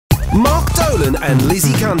Mark Dolan and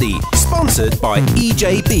Lizzie Cundy, sponsored by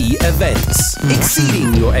EJB Events.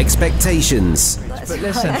 Exceeding your expectations. But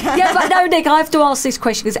listen. Yeah, but no, Nick, I have to ask this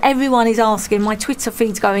question because everyone is asking. My Twitter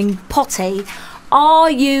feed's going potty. Are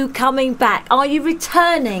you coming back? Are you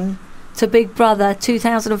returning to Big Brother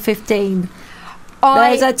 2015?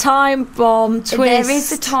 There's a time bomb twist. There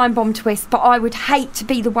is a time bomb twist, but I would hate to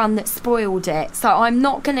be the one that spoiled it. So I'm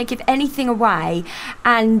not going to give anything away.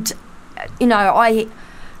 And, you know,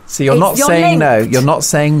 So you're not saying no. You're not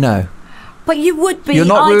saying no. But you would be. You're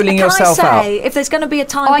not ruling yourself out. If there's going to be a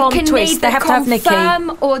time bomb twist, they have to have Nikki.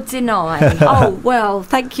 Confirm or deny. Oh, well,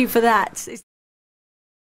 thank you for that.